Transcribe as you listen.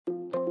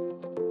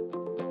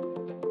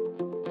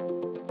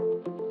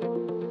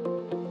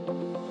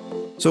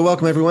So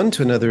welcome everyone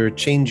to another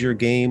Change Your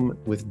Game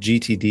with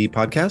GTD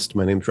podcast.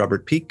 My name's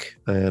Robert Peak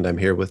and I'm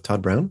here with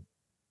Todd Brown.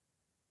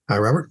 Hi,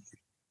 Robert.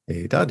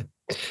 Hey, Todd.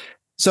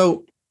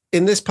 So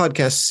in this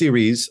podcast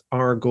series,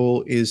 our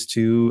goal is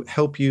to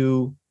help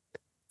you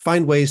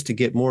find ways to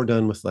get more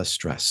done with less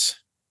stress.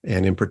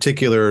 And in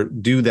particular,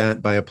 do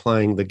that by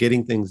applying the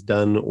Getting Things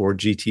Done or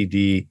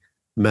GTD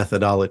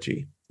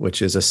methodology,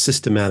 which is a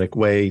systematic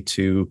way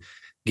to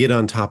get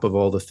on top of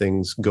all the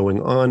things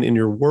going on in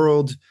your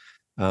world,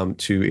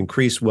 to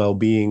increase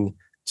well-being,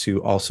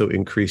 to also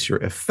increase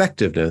your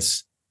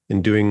effectiveness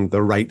in doing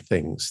the right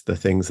things, the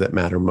things that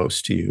matter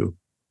most to you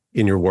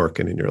in your work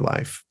and in your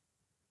life.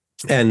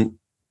 And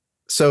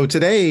so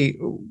today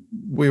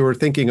we were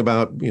thinking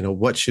about,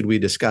 what should we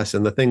discuss?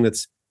 And the thing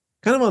that's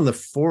kind of on the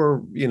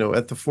fore,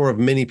 at the fore of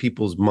many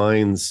people's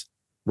minds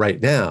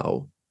right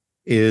now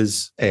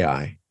is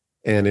AI.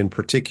 And in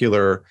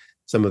particular,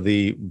 some of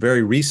the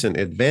very recent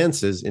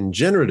advances in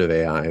generative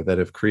AI that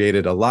have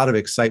created a lot of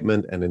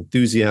excitement and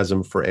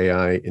enthusiasm for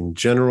AI in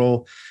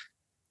general,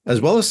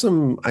 as well as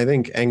some, I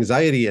think,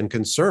 anxiety and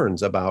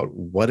concerns about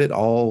what it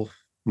all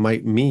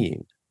might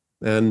mean.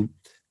 And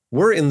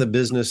we're in the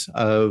business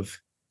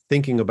of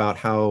thinking about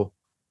how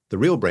the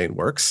real brain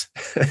works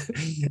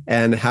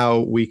and how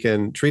we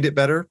can treat it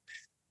better,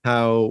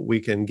 how we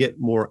can get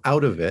more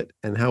out of it,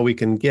 and how we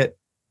can get,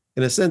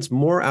 in a sense,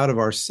 more out of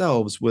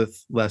ourselves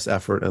with less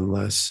effort and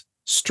less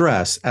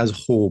stress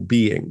as whole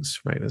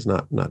beings, right? As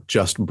not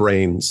just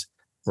brains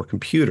or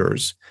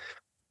computers.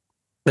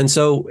 And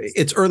so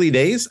it's early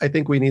days. I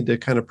think we need to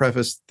kind of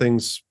preface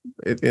things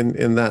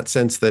in that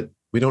sense that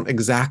we don't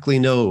exactly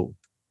know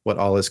what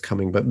all is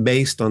coming, but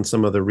based on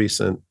some of the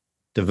recent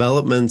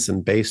developments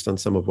and based on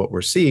some of what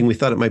we're seeing, we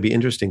thought it might be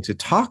interesting to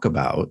talk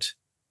about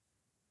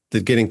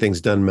the Getting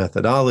Things Done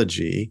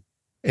methodology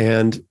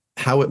and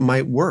how it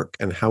might work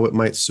and how it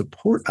might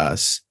support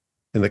us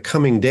in the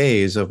coming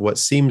days of what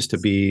seems to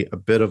be a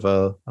bit of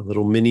a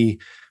little mini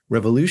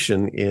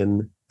revolution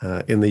in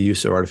the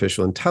use of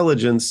artificial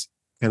intelligence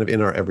kind of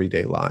in our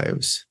everyday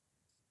lives.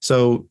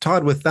 So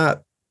Todd, with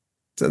that,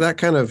 so that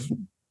kind of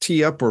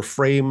tee up or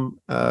frame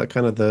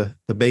kind of the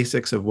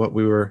basics of what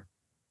we were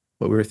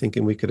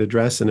thinking we could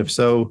address. And if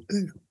so,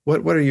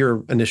 what are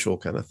your initial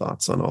kind of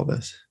thoughts on all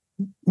this?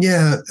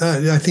 Yeah,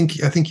 I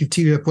think you've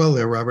teed it up well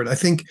there, Robert. I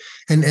think,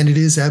 and it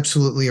is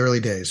absolutely early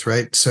days,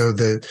 right? So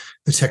the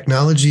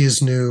technology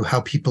is new.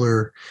 How people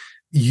are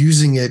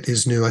using it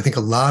is new. I think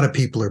a lot of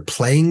people are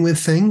playing with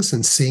things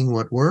and seeing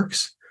what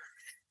works.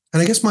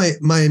 And I guess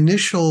my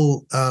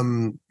initial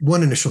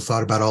one initial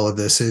thought about all of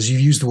this is you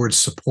use the word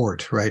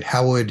support, right?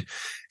 How would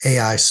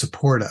AI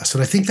support us?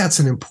 And I think that's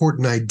an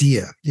important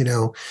idea.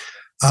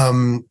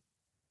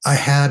 I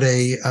had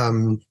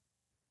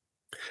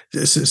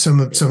some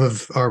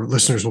of our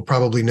listeners will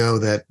probably know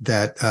that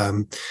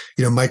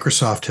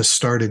Microsoft has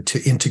started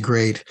to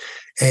integrate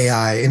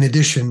AI in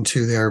addition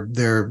to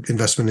their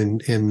investment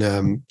in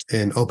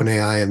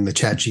OpenAI and the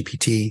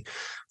ChatGPT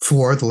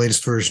for the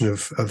latest version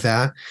of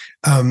that.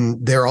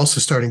 They're also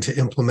starting to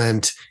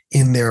implement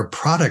in their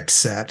product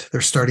set.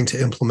 They're starting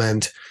to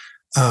implement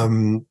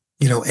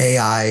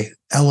AI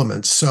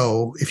elements.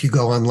 So if you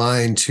go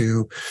online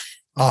to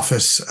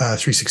Office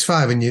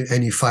 365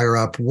 and you fire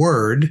up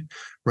Word,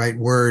 right?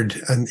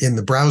 Word in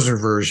the browser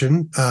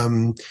version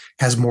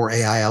has more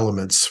AI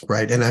elements,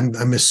 right? And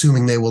I'm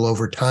assuming they will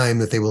over time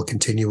that they will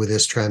continue with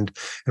this trend,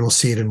 and we'll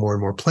see it in more and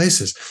more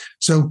places.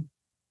 So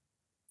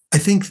I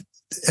think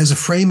as a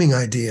framing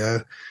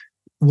idea,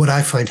 what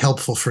I find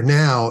helpful for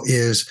now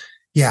is,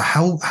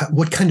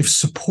 what kind of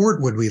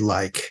support would we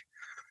like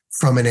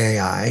from an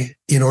AI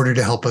in order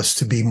to help us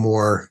to be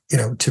more,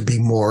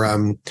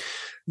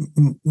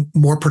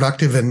 more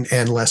productive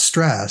and less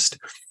stressed.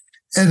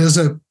 And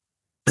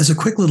as a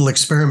quick little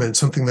experiment,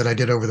 something that I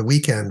did over the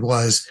weekend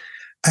was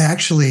I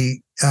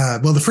actually,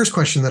 the first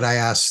question that I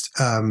asked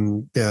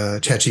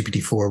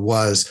ChatGPT for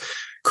was,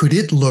 could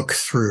it look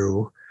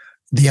through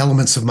the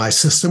elements of my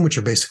system, which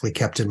are basically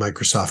kept in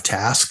Microsoft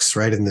Tasks,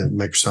 right, in the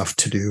Microsoft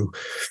To Do,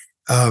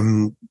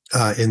 in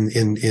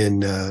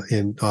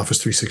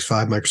Office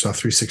 365, Microsoft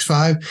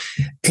 365,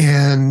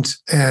 and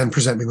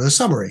present me with a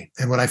summary.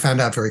 And what I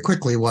found out very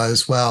quickly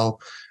was,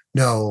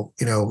 no,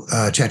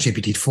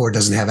 ChatGPT 4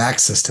 doesn't have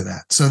access to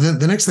that. So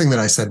the next thing that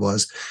I said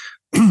was,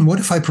 what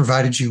if I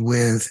provided you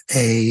with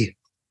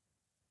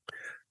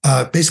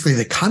basically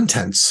the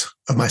contents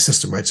of my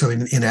system, right? So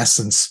in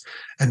essence,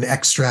 an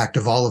extract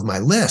of all of my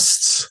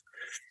lists,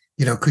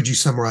 could you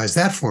summarize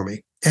that for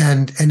me?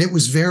 And it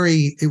was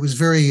very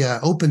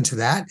open to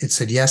that. It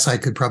said, yes, I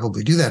could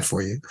probably do that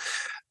for you.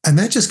 And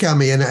that just got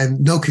me, and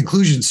no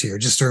conclusions here,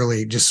 just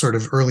sort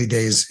of early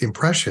days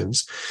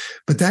impressions.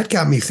 But that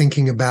got me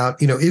thinking about,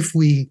 if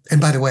we, and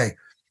by the way,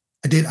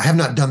 I have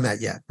not done that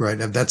yet, right?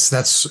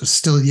 That's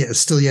still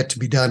yet to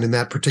be done in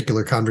that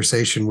particular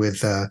conversation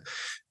with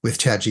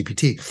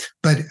ChatGPT.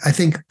 But I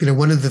think,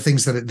 one of the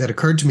things that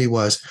occurred to me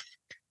was,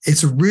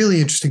 it's a really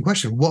interesting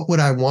question. What would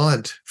I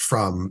want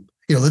from,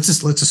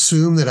 let's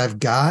assume that I've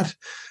got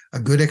a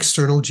good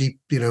external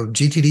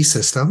GTD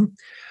system.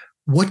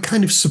 what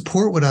kind of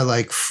support would I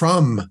like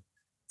from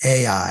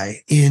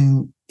AI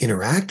in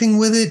interacting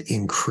with it,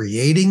 in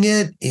creating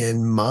it,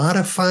 in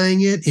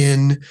modifying it,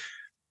 in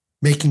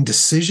making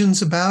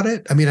decisions about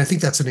it? I mean, I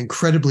think that's an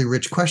incredibly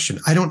rich question.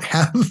 I don't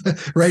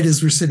have, right,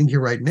 as we're sitting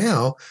here right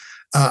now,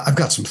 I've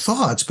got some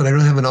thoughts, but I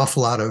don't have an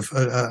awful lot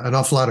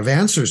of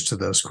answers to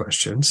those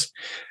questions.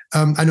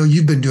 I know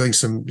you've been doing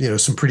some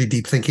pretty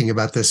deep thinking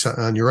about this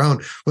on your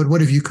own.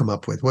 What have you come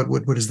up with?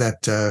 What is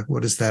that?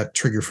 What is that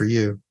trigger for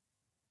you?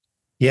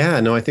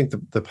 Yeah, no, I think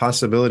the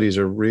possibilities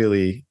are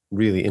really,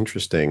 really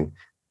interesting.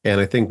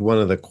 And I think one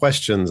of the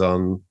questions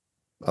on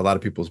a lot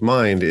of people's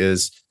mind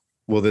is,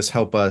 will this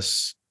help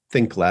us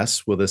think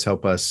less? Will this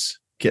help us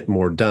get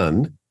more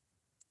done?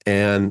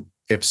 And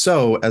if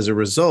so, as a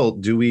result,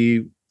 do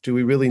we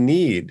really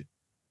need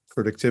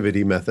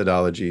productivity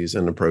methodologies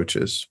and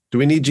approaches? Do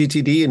we need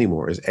GTD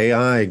anymore? Is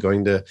AI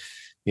going to,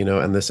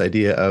 and this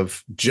idea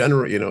of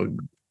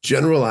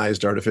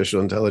generalized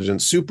artificial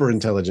intelligence, super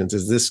intelligence,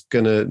 is this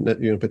going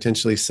to,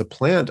 potentially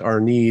supplant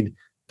our need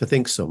to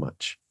think so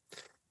much?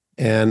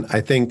 And I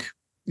think,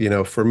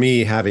 for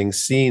me, having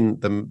seen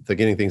the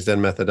Getting Things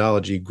Done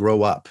methodology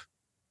grow up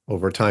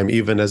over time,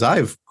 even as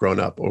I've grown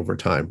up over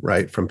time,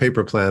 right? From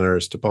paper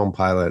planners to Palm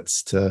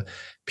Pilots to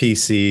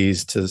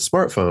PCs to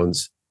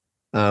smartphones,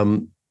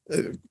 um,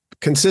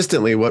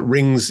 consistently, what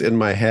rings in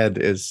my head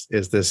is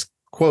this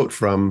quote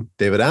from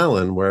David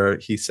Allen, where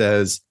he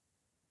says,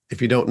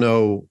 "If you don't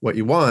know what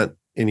you want,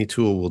 any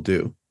tool will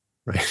do."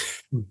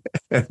 Right.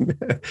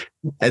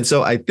 and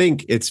so I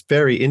think it's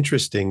very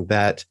interesting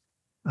that,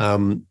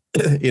 in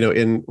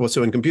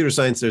computer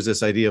science, there's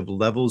this idea of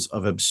levels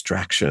of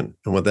abstraction.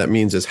 And what that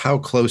means is, how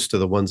close to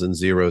the ones and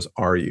zeros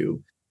are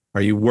you?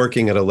 Are you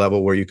working at a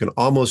level where you can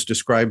almost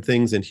describe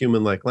things in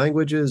human-like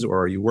languages,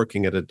 or are you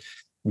working at a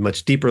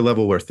much deeper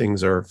level where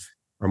things are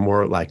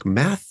more like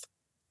math?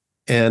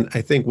 And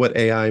I think what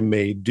AI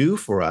may do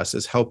for us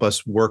is help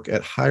us work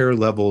at higher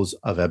levels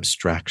of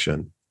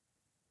abstraction,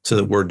 so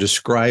that we're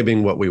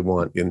describing what we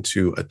want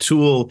into a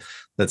tool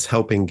that's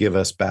helping give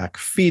us back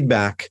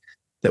feedback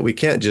that we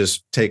can't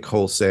just take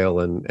wholesale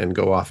and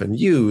go off and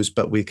use,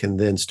 but we can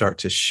then start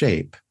to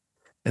shape.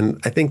 And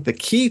I think the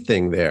key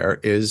thing there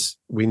is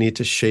we need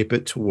to shape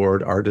it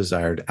toward our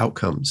desired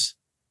outcomes.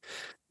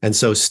 And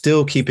so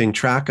still keeping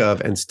track of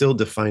and still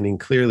defining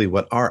clearly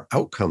what our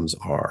outcomes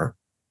are,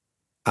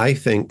 I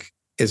think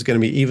is going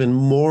to be even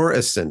more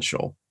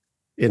essential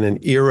in an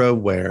era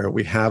where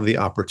we have the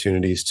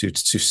opportunities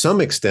to some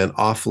extent,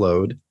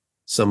 offload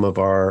some of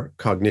our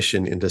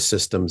cognition into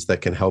systems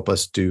that can help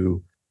us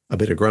do a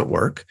bit of grunt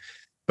work.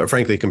 But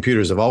frankly,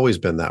 computers have always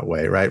been that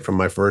way, right? From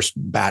my first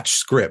batch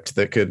script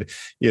that could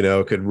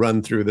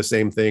run through the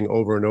same thing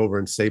over and over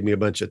and save me a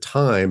bunch of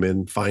time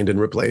and find and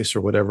replace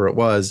or whatever it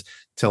was,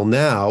 till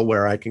now,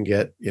 where I can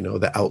get,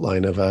 the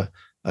outline of a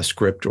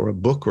script or a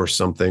book or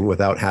something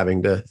without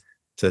having to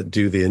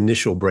do the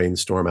initial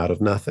brainstorm out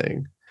of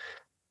nothing.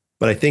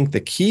 But I think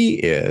the key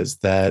is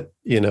that,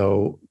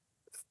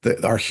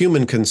 our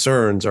human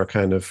concerns are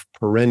kind of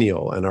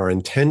perennial, and our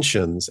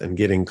intentions and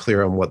getting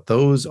clear on what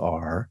those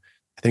are,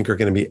 I think, are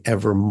going to be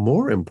ever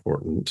more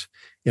important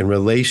in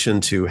relation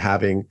to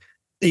having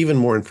even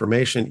more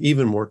information,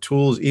 even more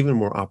tools, even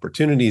more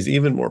opportunities,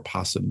 even more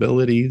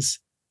possibilities,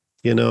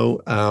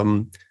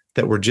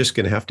 that we're just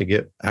going to have to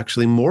get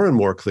actually more and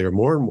more clear,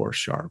 more and more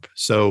sharp.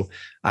 So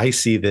I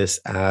see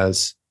this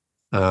as,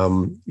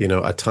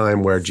 a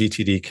time where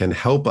GTD can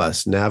help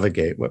us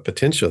navigate what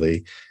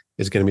potentially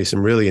is going to be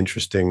some really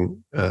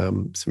interesting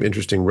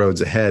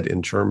roads ahead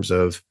in terms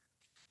of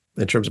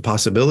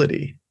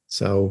possibility.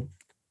 So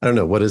I don't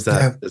know, what is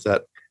that? Yeah. Does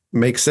that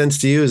make sense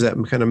to you? Does that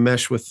kind of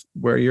mesh with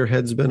where your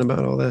head's been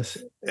about all this?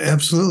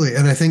 Absolutely.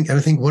 And I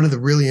think one of the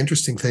really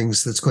interesting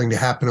things that's going to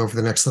happen over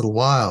the next little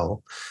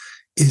while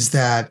is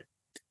that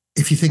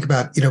if you think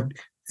about,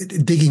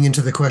 digging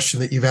into the question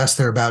that you've asked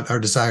there about our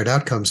desired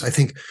outcomes, I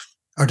think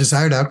our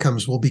desired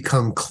outcomes will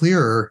become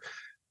clearer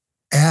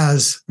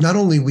as not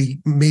only we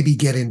maybe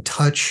get in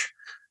touch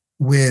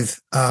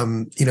with,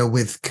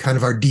 with kind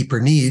of our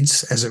deeper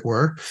needs, as it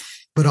were,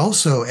 but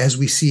also as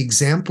we see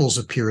examples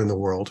appear in the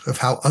world of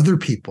how other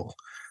people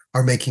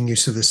are making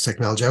use of this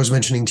technology. I was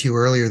mentioning to you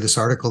earlier this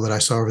article that I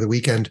saw over the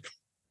weekend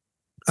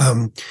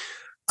on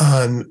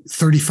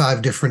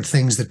 35 different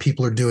things that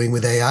people are doing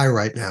with AI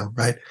right now,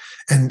 right?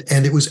 And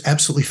it was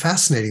absolutely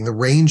fascinating, the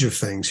range of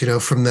things,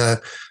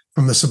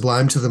 from the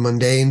sublime to the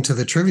mundane to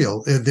the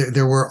trivial.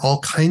 There were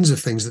all kinds of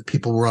things that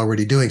people were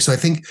already doing. So I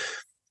think,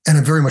 and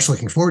I'm very much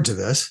looking forward to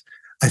this,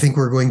 I think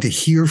we're going to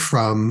hear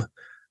from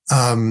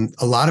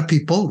a lot of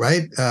people,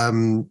 right?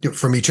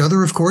 From each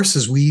other, of course,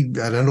 and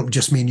I don't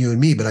just mean you and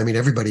me, but I mean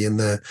everybody in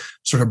the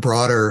sort of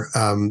broader,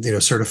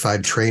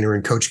 certified trainer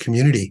and coach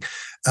community.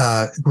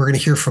 We're going to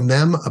hear from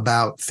them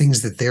about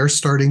things that they're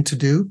starting to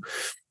do.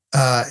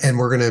 And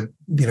we're going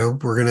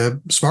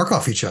to spark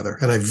off each other.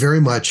 And I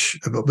very much,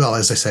 well,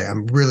 as I say,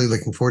 I'm really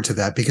looking forward to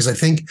that, because I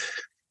think,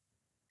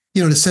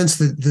 in a sense,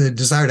 that the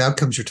desired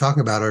outcomes you're talking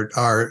about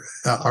are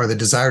the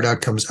desired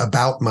outcomes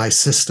about my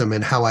system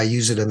and how I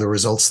use it and the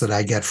results that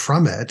I get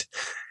from it.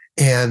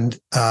 And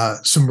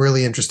some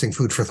really interesting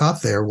food for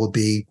thought there will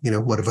be,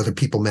 what have other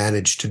people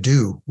managed to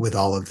do with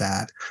all of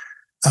that?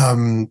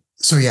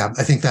 So yeah,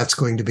 I think that's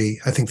going to be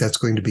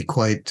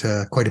quite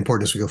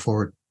important as we go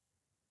forward.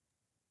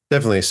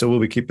 Definitely. So we'll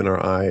be keeping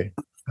our eye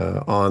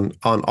on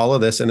all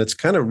of this, and it's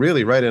kind of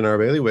really right in our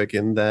bailiwick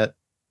in that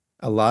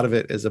a lot of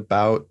it is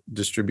about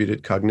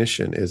distributed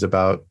cognition, is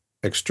about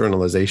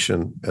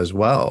externalization as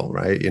well,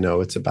 right?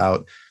 It's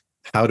about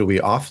how do we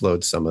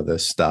offload some of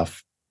this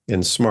stuff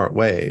in smart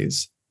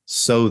ways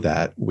so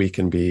that we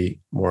can be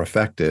more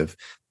effective,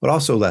 but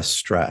also less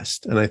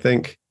stressed. And I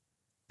think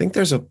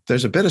there's a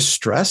bit of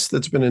stress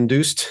that's been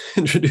introduced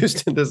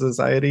into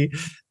society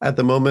at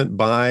the moment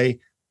by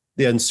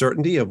the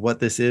uncertainty of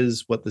what this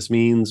is, what this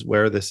means,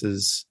 where this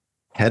is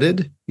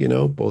headed,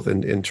 both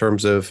in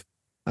terms of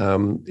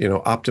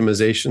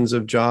optimizations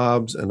of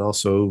jobs and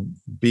also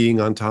being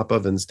on top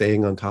of and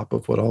staying on top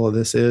of what all of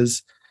this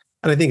is.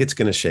 And I think it's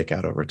going to shake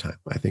out over time.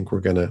 I think we're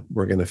going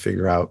to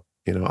figure out,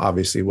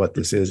 obviously what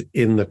this is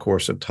in the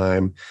course of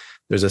time.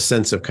 There's a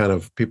sense of kind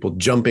of people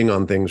jumping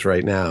on things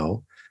right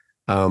now.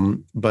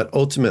 But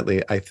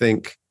ultimately, I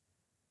think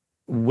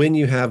when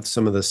you have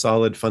some of the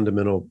solid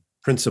fundamental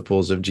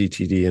principles of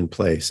GTD in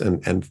place,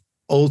 and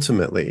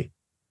ultimately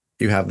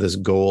you have this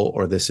goal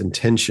or this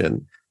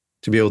intention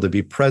to be able to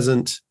be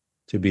present,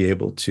 to be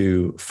able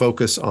to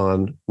focus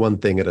on one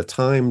thing at a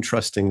time,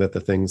 trusting that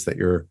the things that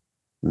you're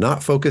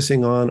not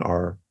focusing on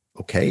are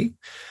okay,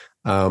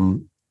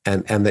 and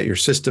that your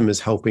system is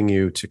helping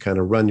you to kind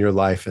of run your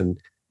life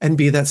and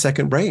be that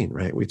second brain,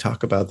 right? We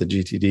talk about the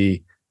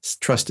GTD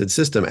trusted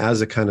system as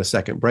a kind of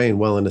second brain.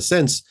 Well, in a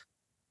sense,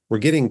 we're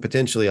getting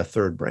potentially a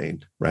third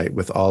brain, right?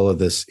 With all of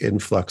this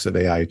influx of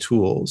AI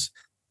tools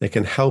that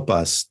can help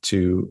us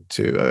to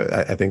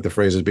I think the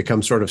phrase has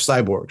become sort of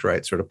cyborgs,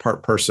 right? Sort of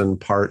part person,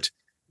 part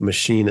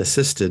machine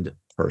assisted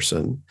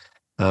person,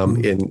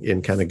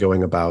 in kind of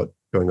going about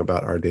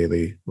our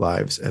daily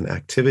lives and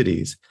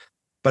activities.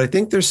 But I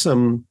think there's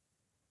some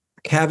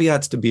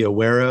caveats to be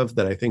aware of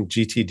that I think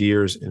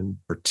GTDers in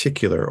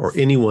particular, or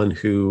anyone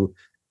who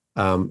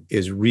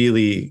has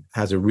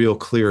a real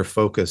clear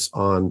focus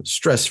on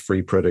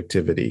stress-free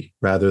productivity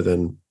rather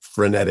than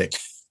frenetic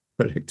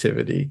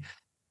productivity,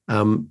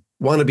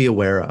 want to be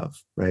aware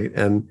of, right?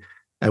 And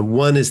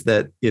one is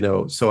that,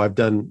 so I've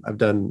done,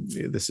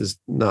 this is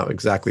not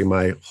exactly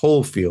my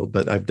whole field,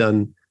 but I've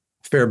done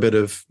a fair bit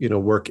of,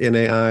 work in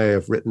AI.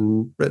 I've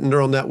written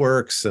neural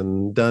networks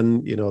and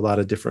done, a lot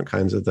of different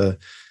kinds of the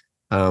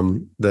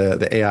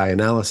AI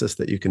analysis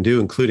that you can do,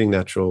 including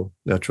natural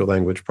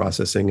language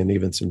processing and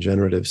even some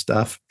generative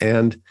stuff.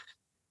 And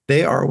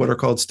they are what are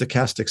called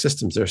stochastic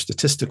systems. They're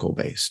statistical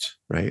based,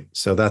 right?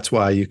 So that's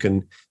why you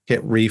can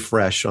hit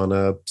refresh on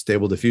a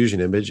stable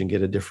diffusion image and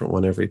get a different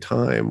one every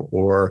time,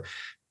 or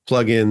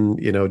plug in,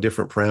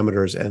 different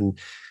parameters. And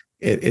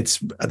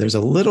there's a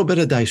little bit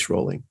of dice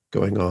rolling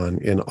going on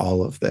in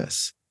all of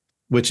this,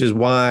 which is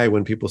why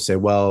when people say,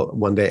 well,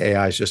 one day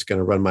AI is just going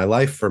to run my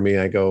life for me,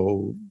 I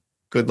go,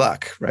 good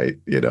luck, right?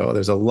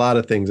 There's a lot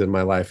of things in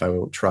my life I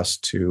won't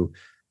trust to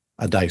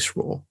a dice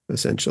roll,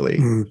 essentially.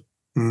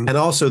 Mm-hmm. And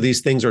also these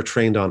things are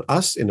trained on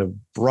us in a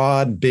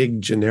broad, big,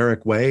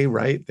 generic way,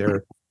 right?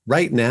 They're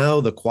right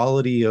now, the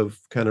quality of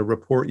kind of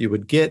report you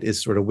would get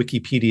is sort of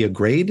Wikipedia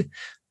grade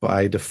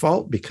by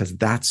default, because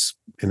that's,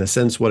 in a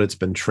sense, what it's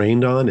been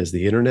trained on is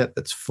the internet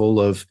that's full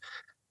of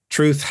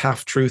truth,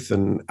 half truth,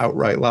 and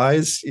outright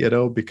lies,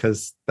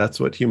 because that's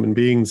what human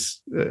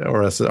beings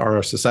or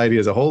our society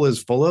as a whole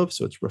is full of.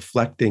 So it's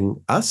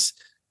reflecting us,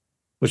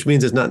 which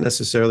means it's not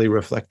necessarily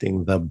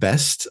reflecting the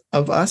best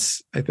of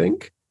us, I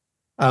think.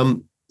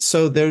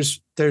 So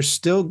there's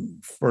still,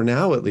 for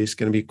now at least,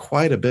 going to be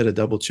quite a bit of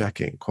double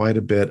checking, quite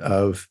a bit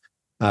of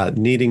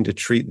needing to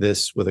treat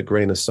this with a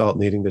grain of salt,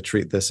 needing to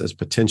treat this as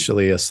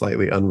potentially a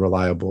slightly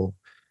unreliable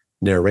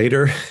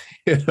narrator,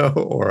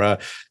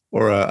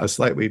 or a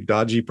slightly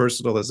dodgy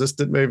personal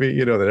assistant, maybe,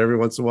 that every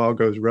once in a while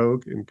goes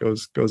rogue and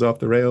goes off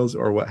the rails,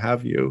 or what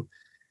have you.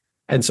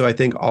 And so I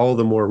think all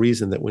the more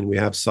reason that when we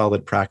have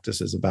solid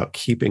practices about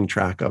keeping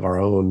track of our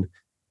own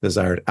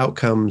desired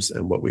outcomes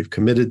and what we've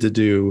committed to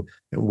do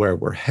and where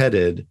we're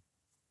headed,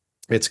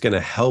 it's going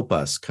to help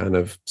us kind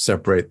of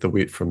separate the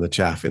wheat from the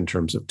chaff in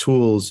terms of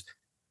tools,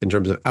 in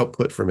terms of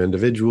output from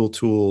individual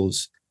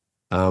tools.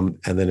 And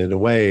then in a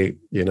way,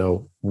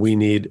 we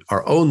need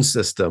our own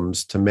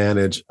systems to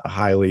manage a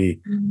highly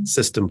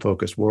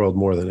system-focused world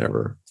more than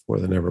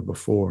ever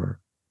before.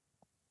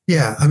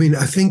 Yeah, I mean,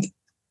 I think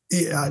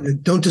I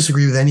don't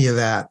disagree with any of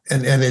that.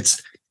 And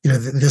it's,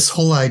 this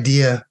whole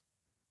idea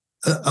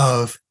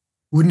of,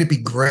 wouldn't it be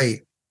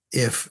great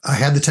if I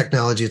had the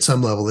technology at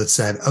some level that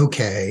said,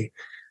 okay,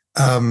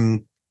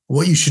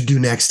 what you should do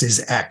next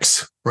is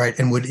X, right?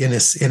 And would in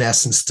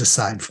essence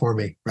decide for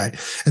me, right?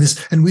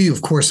 And we,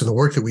 of course, in the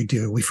work that we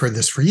do, we've heard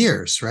this for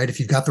years, right? If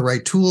you've got the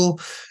right tool,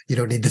 you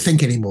don't need to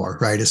think anymore,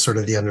 right? Is sort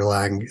of the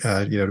underlying,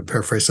 to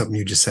paraphrase something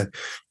you just said.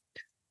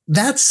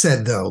 That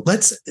said, though,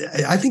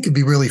 I think it'd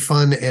be really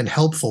fun and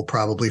helpful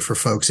probably for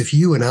folks if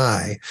you and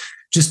I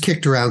just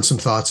kicked around some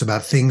thoughts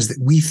about things that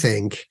we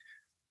think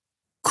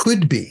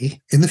could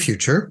be in the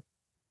future,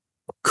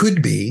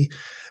 could be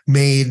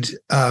made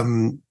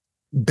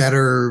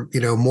better,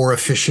 more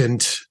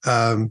efficient,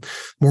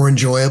 more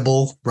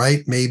enjoyable,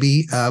 right?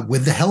 Maybe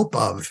with the help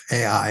of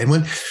AI.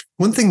 And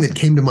one thing that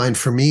came to mind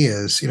for me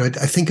is, I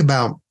think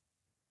about,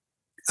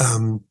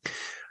 I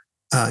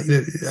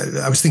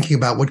was thinking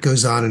about what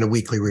goes on in a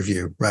weekly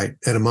review, right?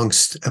 And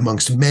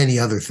amongst many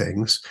other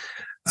things,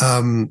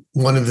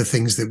 one of the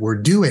things that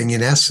we're doing,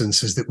 in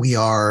essence, is that we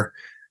are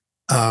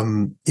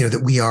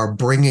that we are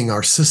bringing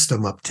our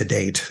system up to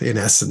date, in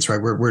essence,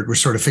 right? We're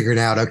sort of figuring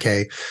out,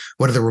 okay,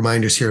 what are the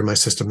reminders here in my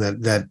system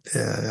that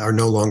are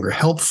no longer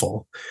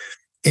helpful?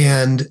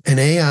 And an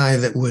AI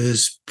that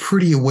was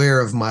pretty aware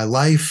of my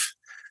life,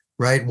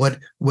 right? What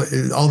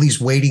all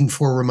these waiting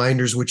for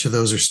reminders, which of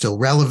those are still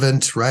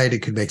relevant, right?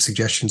 It could make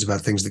suggestions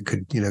about things that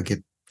could,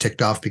 get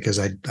ticked off because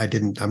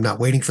I'm not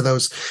waiting for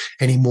those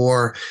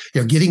anymore.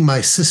 Getting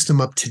my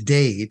system up to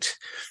date.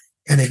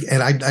 And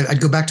I'd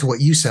go back to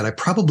what you said. I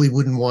probably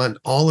wouldn't want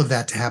all of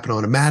that to happen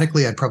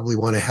automatically. I'd probably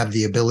want to have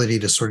the ability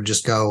to sort of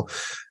just go,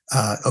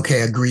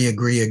 okay,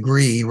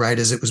 agree, right?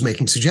 As it was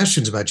making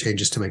suggestions about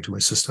changes to make to my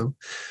system.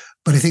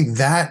 But I think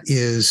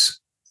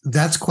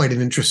that's quite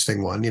an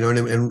interesting one,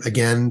 and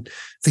again,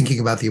 thinking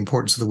about the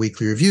importance of the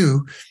weekly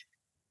review,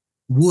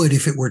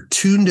 if it were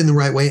tuned in the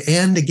right way,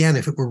 and again,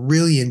 if it were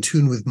really in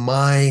tune with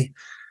my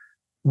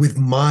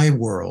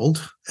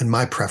world and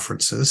my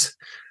preferences,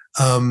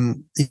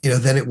 then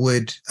it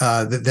would,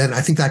 then I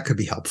think that could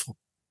be helpful.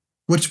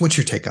 What's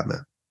your take on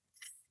that?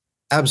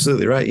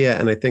 Absolutely right. Yeah.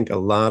 And I think a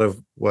lot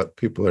of what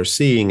people are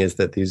seeing is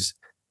that this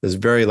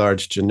very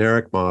large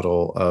generic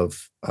model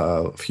of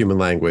human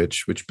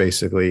language, which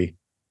basically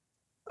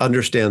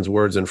understands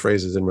words and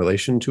phrases in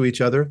relation to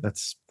each other.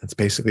 That's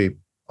basically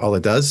all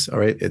it does. All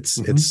right. It's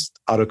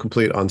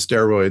autocomplete on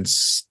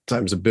steroids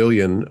times a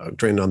billion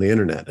trained on the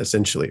internet,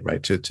 essentially,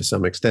 right? To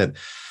some extent.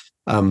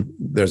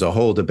 There's a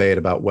whole debate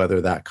about whether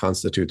that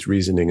constitutes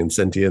reasoning and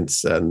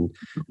sentience. And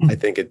I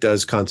think it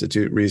does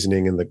constitute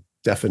reasoning in the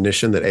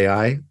definition that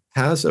AI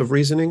has of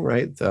reasoning,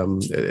 right?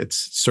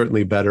 It's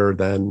certainly better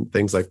than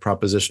things like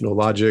propositional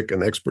logic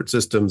and expert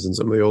systems and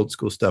some of the old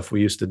school stuff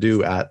we used to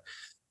do at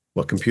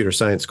what computer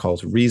science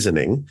calls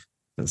reasoning.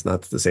 It's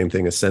not the same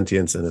thing as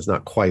sentience, and it's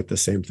not quite the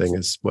same thing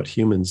as what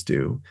humans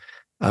do.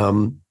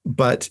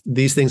 But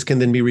these things can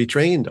then be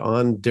retrained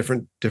on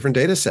different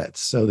data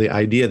sets. So the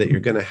idea that you're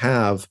going to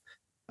have,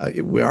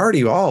 we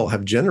already all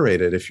have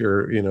generated, if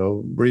you're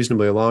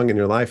reasonably along in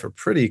your life, a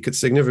pretty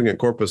significant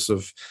corpus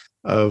of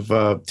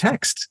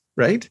text,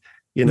 right?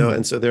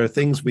 And so there are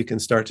things we can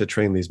start to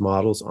train these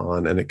models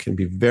on, and it can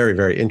be very,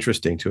 very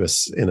interesting to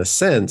us, in a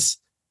sense,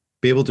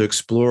 be able to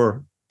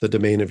explore the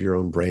domain of your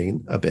own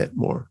brain a bit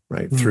more,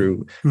 right?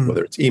 Through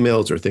whether it's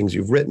emails or things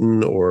you've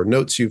written or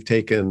notes you've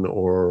taken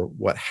or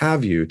what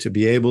have you, to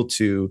be able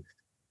to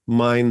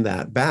mine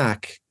that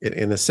back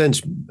in a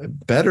sense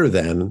better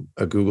than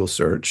a Google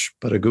search,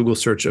 but a Google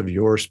search of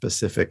your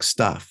specific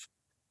stuff.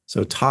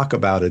 So talk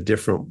about a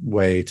different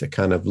way to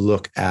kind of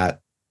look at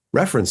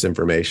reference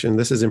information.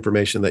 This is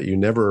information that you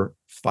never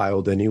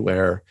filed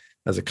anywhere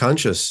as a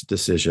conscious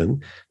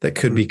decision that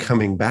could be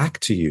coming back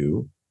to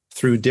you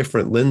through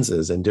different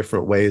lenses and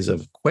different ways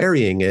of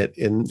querying it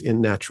in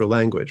natural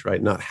language,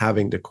 right? Not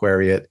having to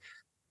query it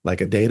like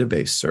a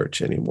database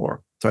search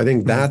anymore. So I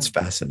think that's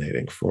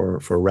fascinating for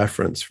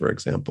reference, for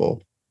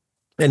example.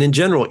 And in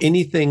general,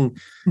 anything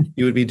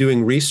you would be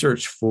doing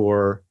research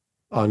for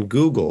on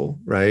Google,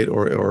 right?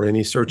 Or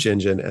any search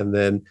engine, and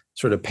then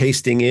sort of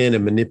pasting in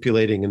and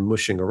manipulating and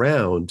mushing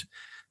around.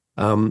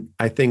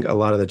 I think a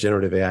lot of the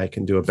generative AI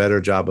can do a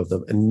better job of the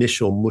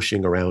initial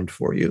mushing around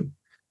for you.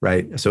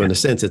 Right. So in a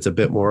sense, it's a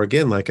bit more,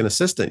 again, like an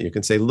assistant. You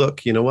can say,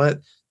 look, you know what?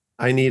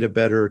 I need a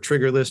better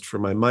trigger list for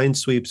my mind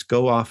sweeps.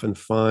 Go off and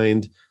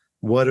find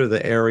what are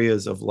the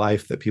areas of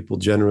life that people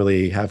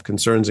generally have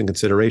concerns and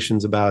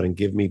considerations about, and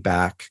give me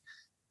back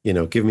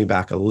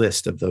a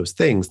list of those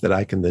things that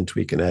I can then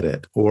tweak and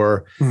edit.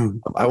 Or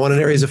I want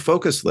an areas of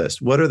focus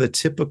list. What are the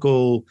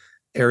typical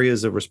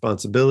areas of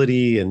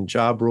responsibility and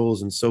job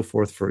roles and so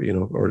forth for,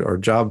 or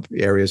job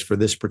areas for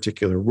this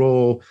particular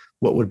role?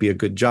 What would be a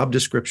good job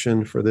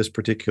description for this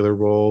particular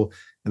role?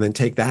 And then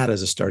take that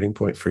as a starting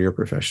point for your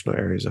professional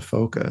areas of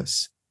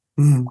focus.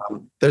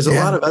 There's a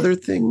lot of other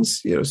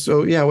things,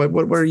 so yeah,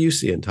 what are you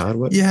seeing, Todd?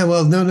 Yeah,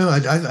 well, no, I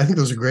think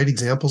those are great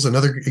examples.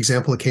 Another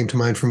example that came to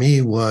mind for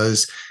me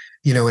was,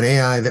 an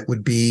AI that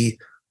would be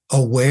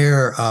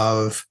aware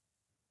of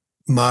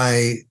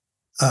my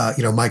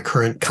my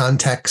current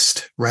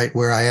context, right?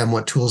 Where I am,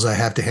 what tools I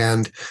have to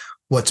hand,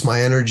 what's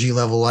my energy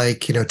level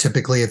like,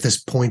 typically at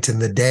this point in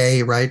the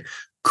day, right?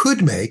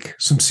 Could make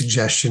some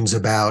suggestions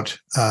about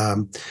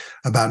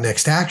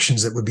next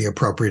actions that would be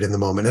appropriate in the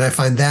moment. And I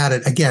find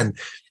that, again,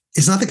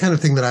 it's not the kind of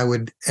thing that I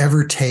would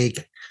ever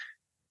take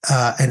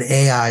an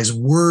AI's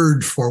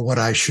word for what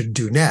I should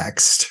do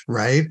next,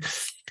 right?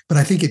 But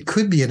I think it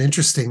could be an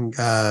interesting,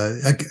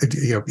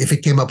 if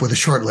it came up with a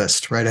short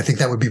list, right? I think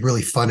that would be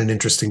really fun and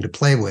interesting to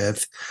play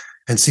with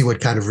and see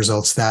what kind of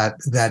results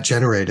that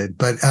generated.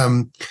 But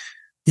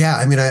Yeah,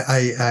 I mean,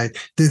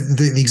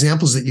 the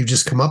examples that you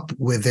just come up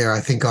with there, I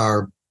think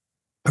are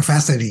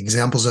fascinating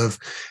examples of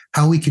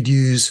how we could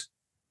use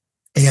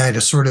AI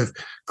to sort of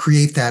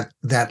create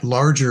that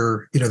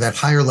larger, that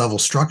higher level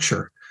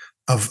structure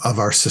of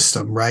our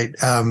system, right?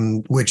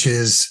 Which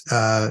is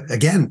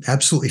again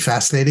absolutely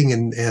fascinating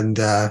and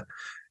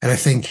I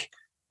think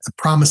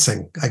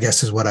promising, I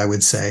guess is what I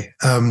would say.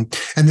 And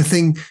the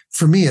thing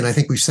for me, and I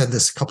think we've said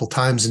this a couple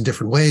times in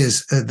different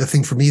ways, the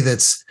thing for me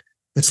that's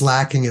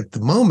lacking at the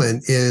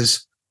moment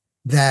is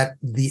that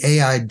the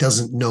AI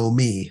doesn't know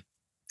me.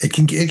 It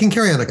can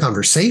carry on a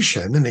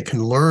conversation and it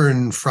can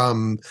learn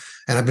from,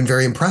 and I've been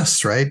very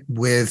impressed, right,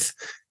 with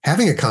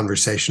having a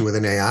conversation with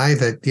an AI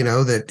that,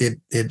 that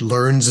it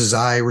learns as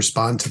I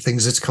respond to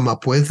things it's come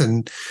up with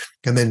and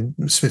then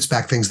spits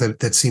back things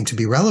that seem to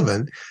be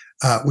relevant,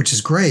 which is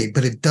great,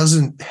 but it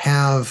doesn't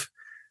have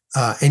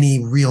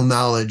any real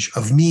knowledge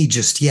of me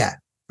just yet,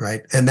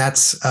 right? And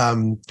that's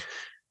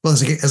well,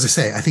 as I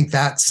say, I think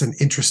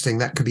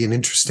that could be an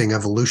interesting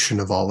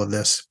evolution of all of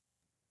this.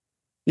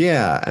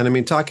 Yeah. And I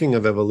mean, talking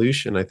of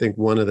evolution, I think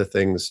one of the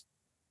things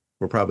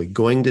we're probably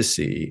going to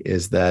see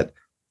is that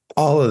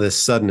all of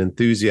this sudden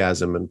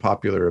enthusiasm and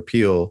popular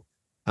appeal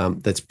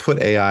that's put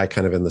AI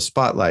kind of in the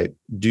spotlight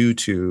due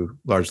to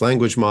large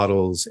language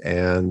models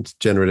and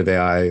generative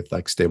AI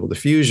like Stable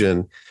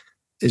Diffusion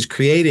is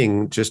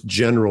creating just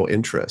general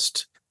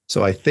interest.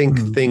 So I think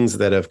things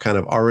that have kind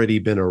of already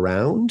been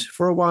around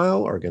for a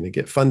while are going to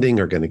get funding,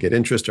 are going to get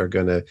interest, are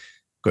going to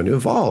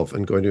evolve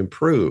and going to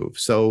improve.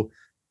 So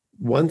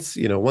one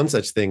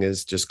such thing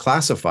is just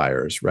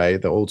classifiers,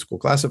 right? The old school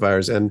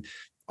classifiers. And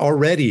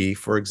already,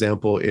 for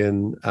example,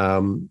 in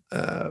some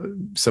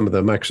of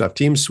the Microsoft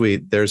Teams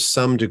suite, there's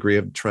some degree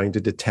of trying to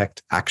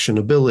detect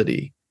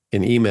actionability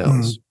in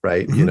emails,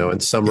 right?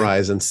 And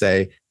summarize and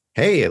say,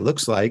 hey, it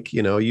looks like,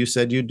 you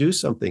said you'd do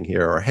something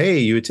here, or hey,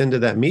 you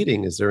attended that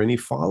meeting. Is there any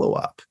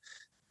follow-up?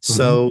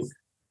 So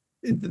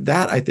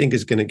that I think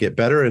is going to get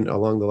better, and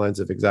along the lines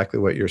of exactly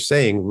what you're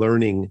saying,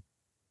 learning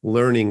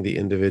the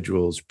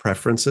individual's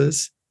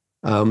preferences,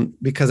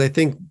 because I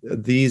think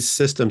these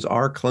systems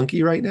are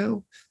clunky right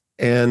now,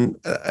 and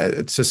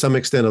to some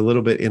extent a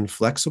little bit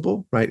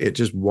inflexible, right? It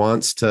just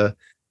wants to,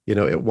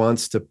 it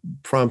wants to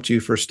prompt you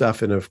for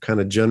stuff in a kind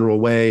of general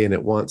way, and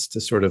it wants to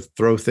sort of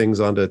throw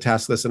things onto a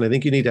task list. And I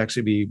think you need to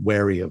actually be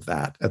wary of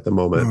that at the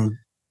moment.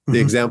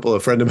 The example a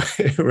friend of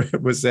mine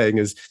was saying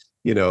is,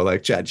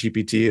 like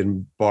ChatGPT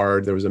and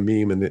Bard, there was a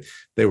meme and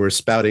they were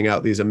spouting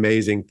out these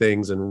amazing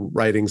things and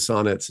writing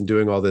sonnets and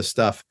doing all this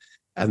stuff.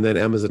 And then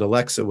Amazon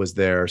Alexa was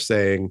there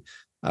saying,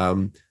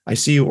 I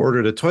see you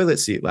ordered a toilet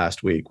seat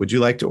last week. Would you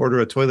like to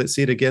order a toilet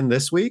seat again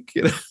this week?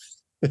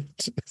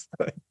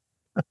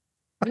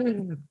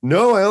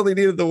 No, I only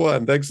needed the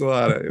one. Thanks a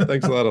lot.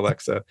 Thanks a lot,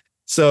 Alexa.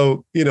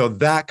 So,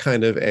 that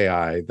kind of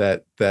AI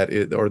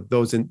or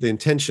the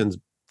intentions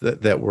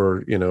that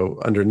were,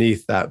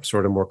 underneath that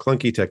sort of more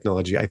clunky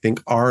technology, I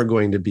think are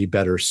going to be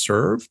better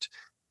served.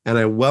 And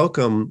I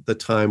welcome the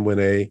time when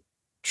a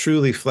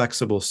truly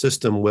flexible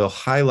system will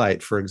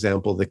highlight, for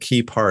example, the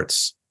key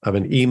parts of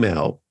an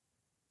email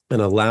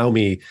and allow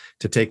me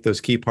to take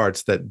those key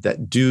parts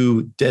that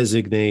do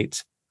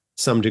designate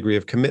some degree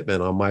of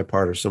commitment on my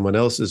part or someone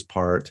else's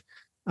part,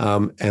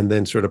 and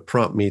then sort of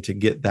prompt me to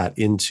get that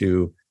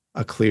into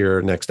a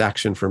clear next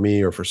action for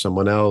me or for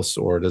someone else,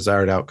 or a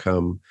desired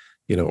outcome,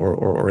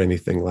 or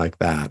anything like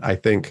that. I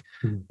think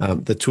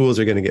the tools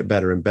are going to get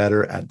better and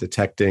better at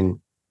detecting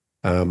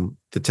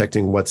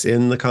what's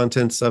in the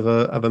contents of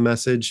a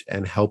message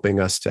and helping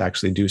us to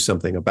actually do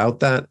something about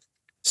that.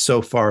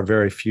 So far,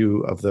 very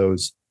few of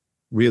those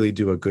really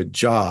do a good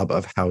job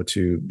of how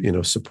to,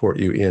 support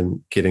you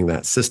in getting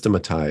that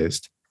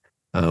systematized.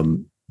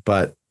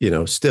 But,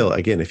 still,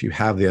 again, if you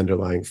have the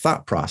underlying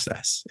thought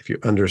process, if you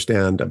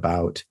understand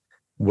about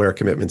where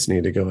commitments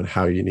need to go and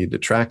how you need to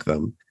track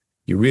them,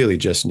 you really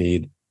just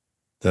need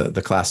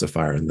the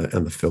classifier and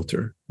the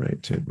filter,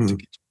 right? So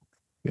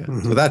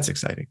that's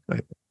exciting.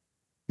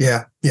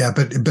 Yeah.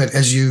 But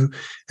as you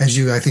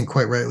I think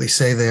quite rightly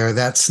say there,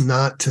 that's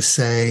not to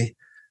say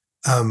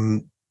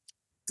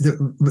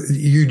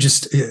you're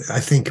just, I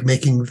think,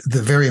 making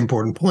the very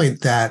important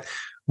point that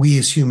we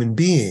as human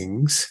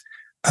beings,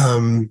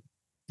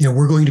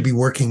 we're going to be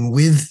working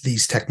with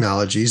these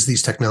technologies.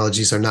 These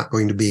technologies are not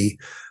going to be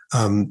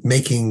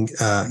making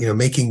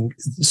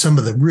some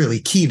of the really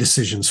key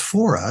decisions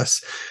for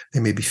us. They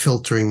may be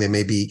filtering. They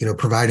may be,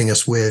 providing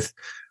us with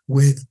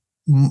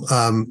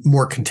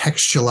more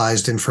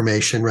contextualized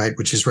information, right,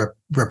 which is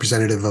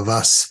representative of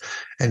us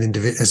and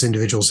as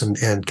individuals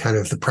and kind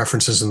of the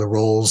preferences and the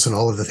roles and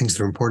all of the things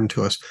that are important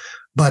to us.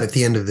 But at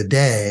the end of the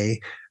day,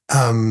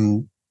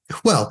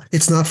 well,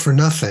 it's not for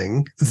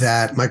nothing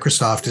that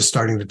Microsoft is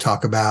starting to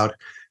talk about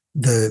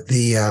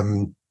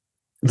the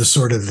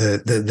sort of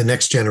the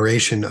next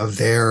generation of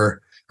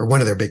their, or one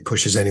of their big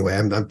pushes anyway.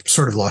 I'm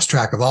sort of lost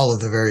track of all of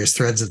the various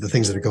threads of the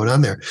things that are going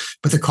on there,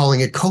 but they're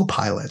calling it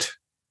Copilot.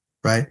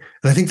 Right.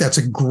 And I think that's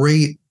a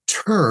great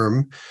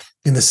term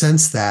in the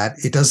sense that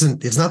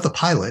it's not the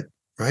pilot,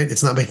 right?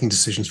 It's not making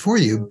decisions for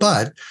you,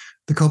 but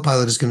the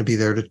co-pilot is going to be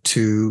there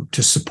to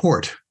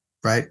support,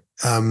 right?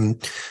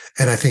 And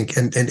I think,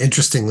 and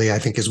interestingly, I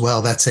think as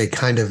well, that's a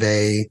kind of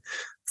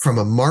from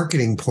a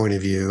marketing point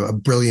of view, a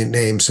brilliant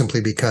name,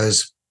 simply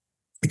because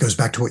it goes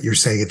back to what you're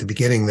saying at the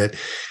beginning, that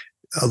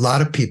a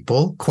lot of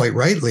people, quite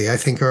rightly, I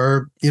think,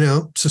 are,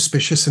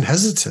 suspicious and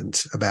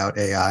hesitant about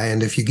AI.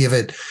 And if you give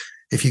a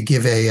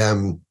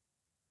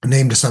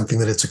name to something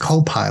that it's a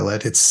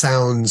co-pilot, it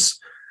sounds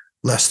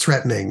less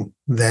threatening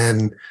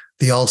than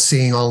the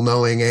all-seeing,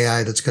 all-knowing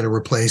AI that's going to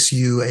replace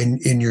you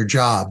in your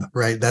job,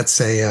 right? That's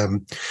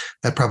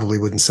that probably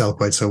wouldn't sell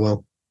quite so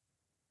well.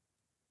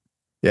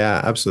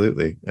 Yeah,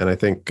 absolutely. And I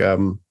think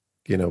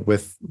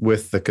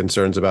with the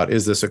concerns about,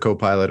 is this a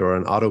co-pilot or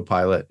an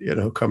autopilot,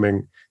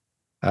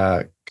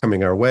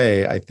 coming our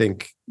way, I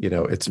think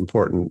it's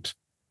important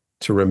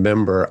to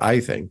remember, I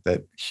think,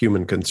 that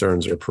human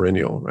concerns are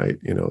perennial, right?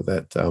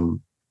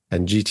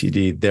 And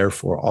GTD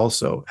therefore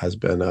also has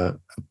been a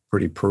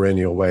pretty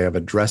perennial way of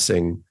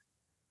addressing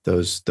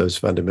those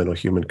fundamental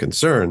human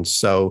concerns.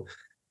 So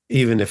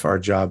even if our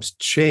jobs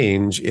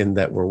change in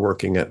that we're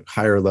working at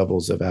higher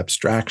levels of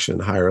abstraction,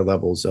 higher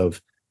levels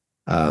of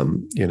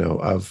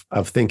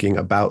thinking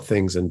about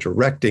things and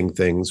directing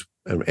things,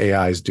 and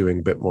AI is doing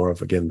a bit more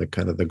of, again, the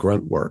kind of the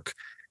grunt work,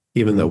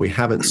 even though we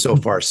haven't so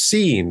far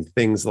seen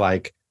things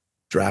like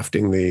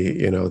drafting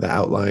the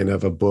outline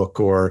of a book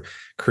or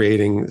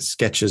creating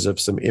sketches of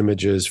some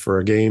images for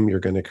a game you're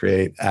going to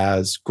create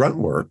as grunt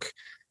work.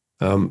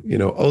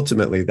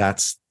 Ultimately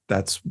that's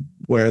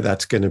where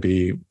that's going to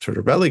be sort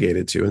of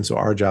relegated to. And so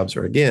our jobs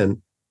are,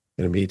 again,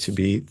 going to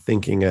be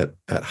thinking at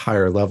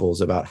higher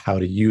levels about how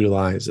to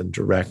utilize and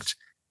direct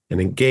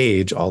and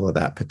engage all of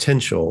that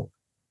potential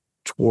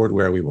toward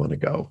where we want to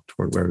go,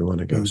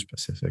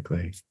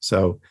 specifically.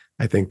 So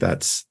I think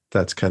that's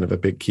kind of a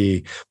big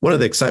key. One of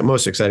the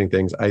most exciting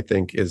things, I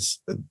think, is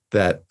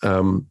that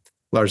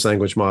large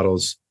language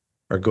models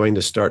are going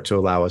to start to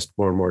allow us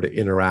more and more to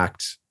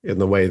interact in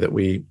the way that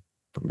we've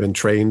been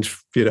trained,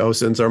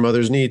 since our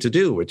mother's knee to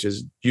do, which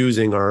is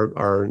using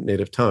our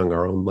native tongue,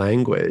 our own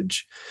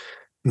language.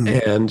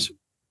 Mm-hmm. And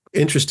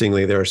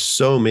interestingly, there are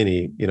so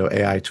many,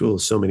 AI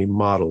tools, so many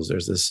models.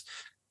 There's this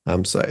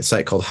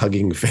site called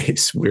Hugging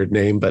Face, weird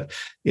name, but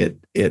it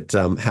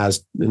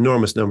has an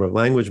enormous number of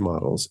language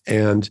models.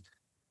 And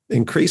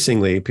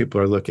increasingly,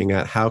 people are looking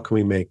at how can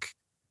we make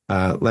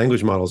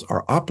language models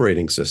our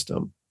operating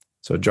system.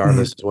 So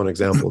Jarvis is one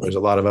example. There's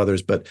a lot of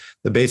others, but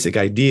the basic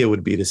idea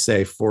would be to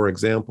say, for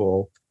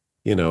example,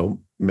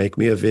 make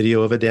me a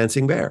video of a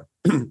dancing bear.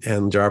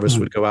 And Jarvis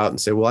would go out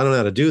and say, well, I don't know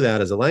how to do that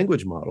as a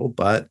language model,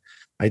 but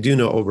I do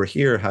know over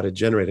here how to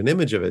generate an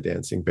image of a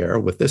dancing bear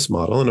with this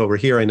model. And over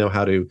here, I know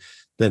how to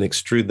then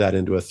extrude that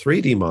into a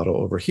 3D model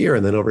over here.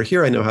 And then over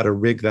here, I know how to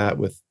rig that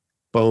with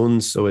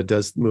bones so it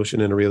does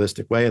motion in a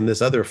realistic way. And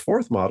this other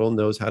fourth model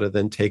knows how to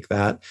then take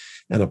that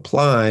and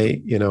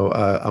apply,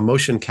 a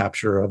motion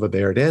capture of a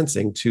bear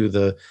dancing to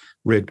the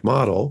rigged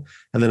model.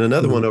 And then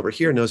another one over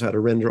here knows how to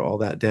render all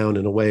that down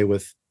in a way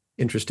with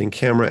interesting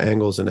camera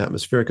angles and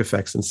atmospheric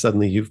effects. And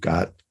suddenly you've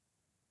got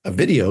a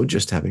video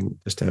just having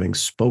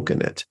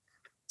spoken it.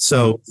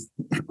 So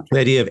the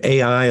idea of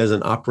AI as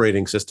an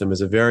operating system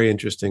is a very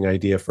interesting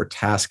idea for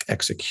task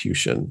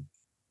execution.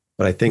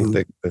 But I think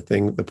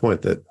the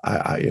point that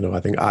I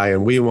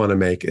think we want to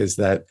make is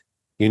that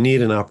you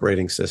need an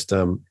operating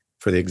system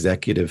for the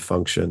executive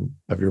function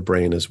of your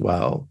brain as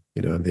well.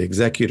 And the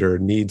executor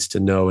needs to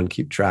know and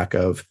keep track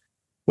of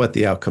what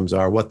the outcomes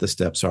are, what the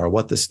steps are,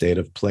 what the state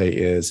of play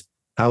is,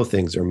 how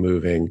things are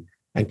moving,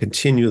 and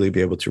continually be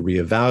able to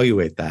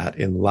reevaluate that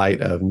in light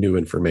of new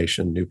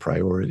information, new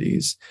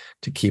priorities,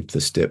 to keep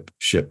the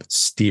ship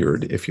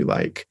steered, if you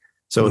like.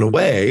 So in a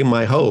way,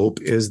 my hope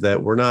is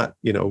that we're not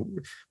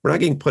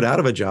getting put out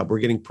of a job, we're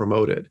getting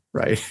promoted,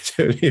 right?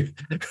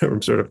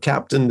 From sort of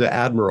captain to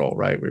admiral,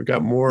 right? We've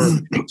got more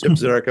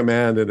ships at our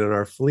command and in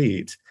our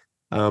fleet.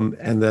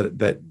 And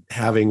that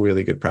having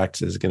really good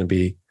practices is going to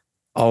be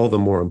all the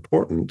more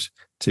important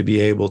to be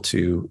able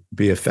to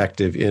be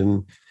effective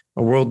in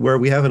a world where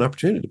we have an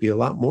opportunity to be a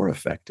lot more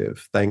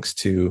effective thanks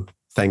to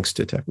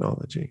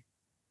technology.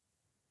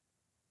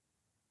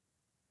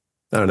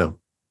 I don't know.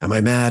 Am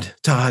I mad,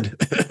 Todd?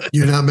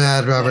 You're not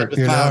mad, Robert.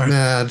 You're not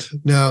mad.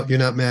 No, you're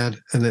not mad.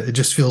 And it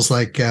just feels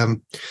like,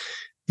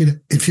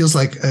 it feels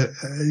like,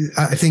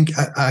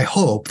 I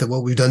hope that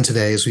what we've done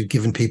today is we've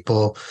given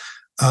people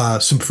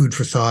some food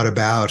for thought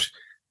about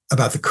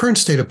the current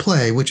state of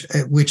play, which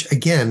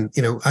again,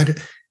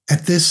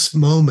 at this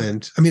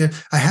moment,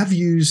 I have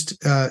used,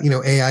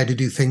 AI to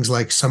do things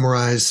like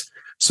summarize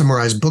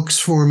books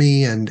for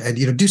me and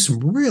do some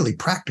really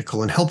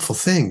practical and helpful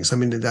things.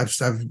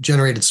 I've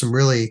generated some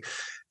really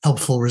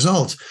helpful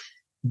results,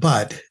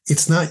 but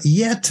it's not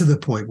yet to the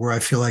point where I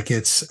feel like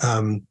it's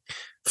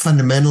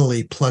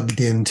fundamentally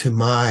plugged into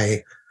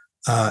my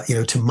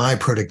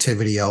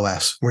productivity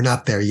OS. We're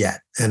not there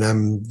yet. And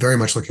I'm very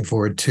much looking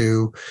forward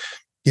to,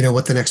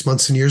 what the next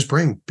months and years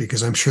bring,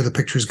 because I'm sure the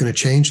picture is going to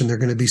change and there are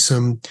going to be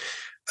some,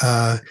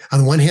 on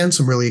the one hand,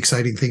 some really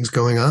exciting things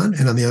going on.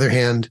 And on the other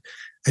hand,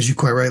 as you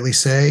quite rightly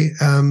say,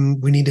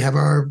 we need to have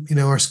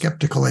our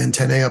skeptical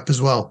antennae up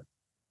as well.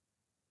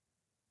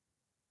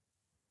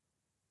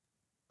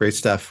 Great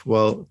stuff.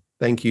 Well,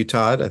 thank you,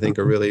 Todd. I think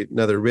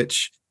another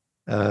rich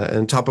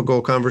and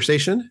topical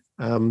conversation.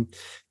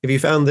 If you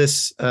found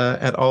this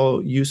at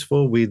all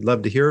useful, we'd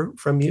love to hear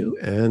from you.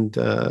 And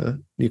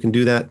you can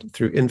do that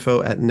through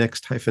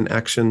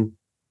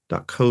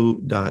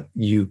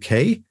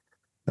info@next-action.co.uk.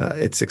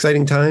 It's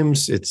exciting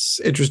times. It's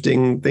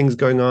interesting things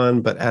going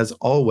on. But as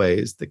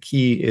always, the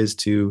key is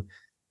to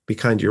be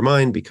kind to your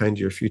mind, be kind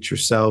to your future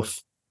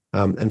self,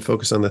 and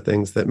focus on the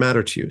things that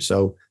matter to you.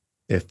 So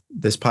if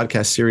this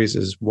podcast series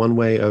is one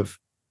way of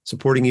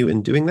supporting you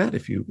in doing that,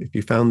 if you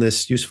found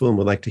this useful and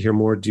would like to hear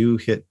more, do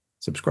hit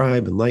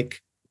subscribe and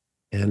like.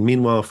 And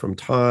meanwhile, from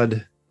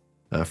Todd,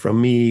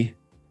 from me,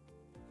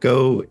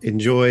 go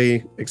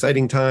enjoy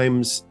exciting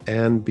times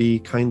and be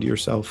kind to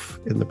yourself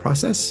in the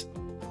process.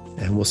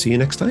 And we'll see you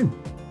next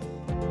time.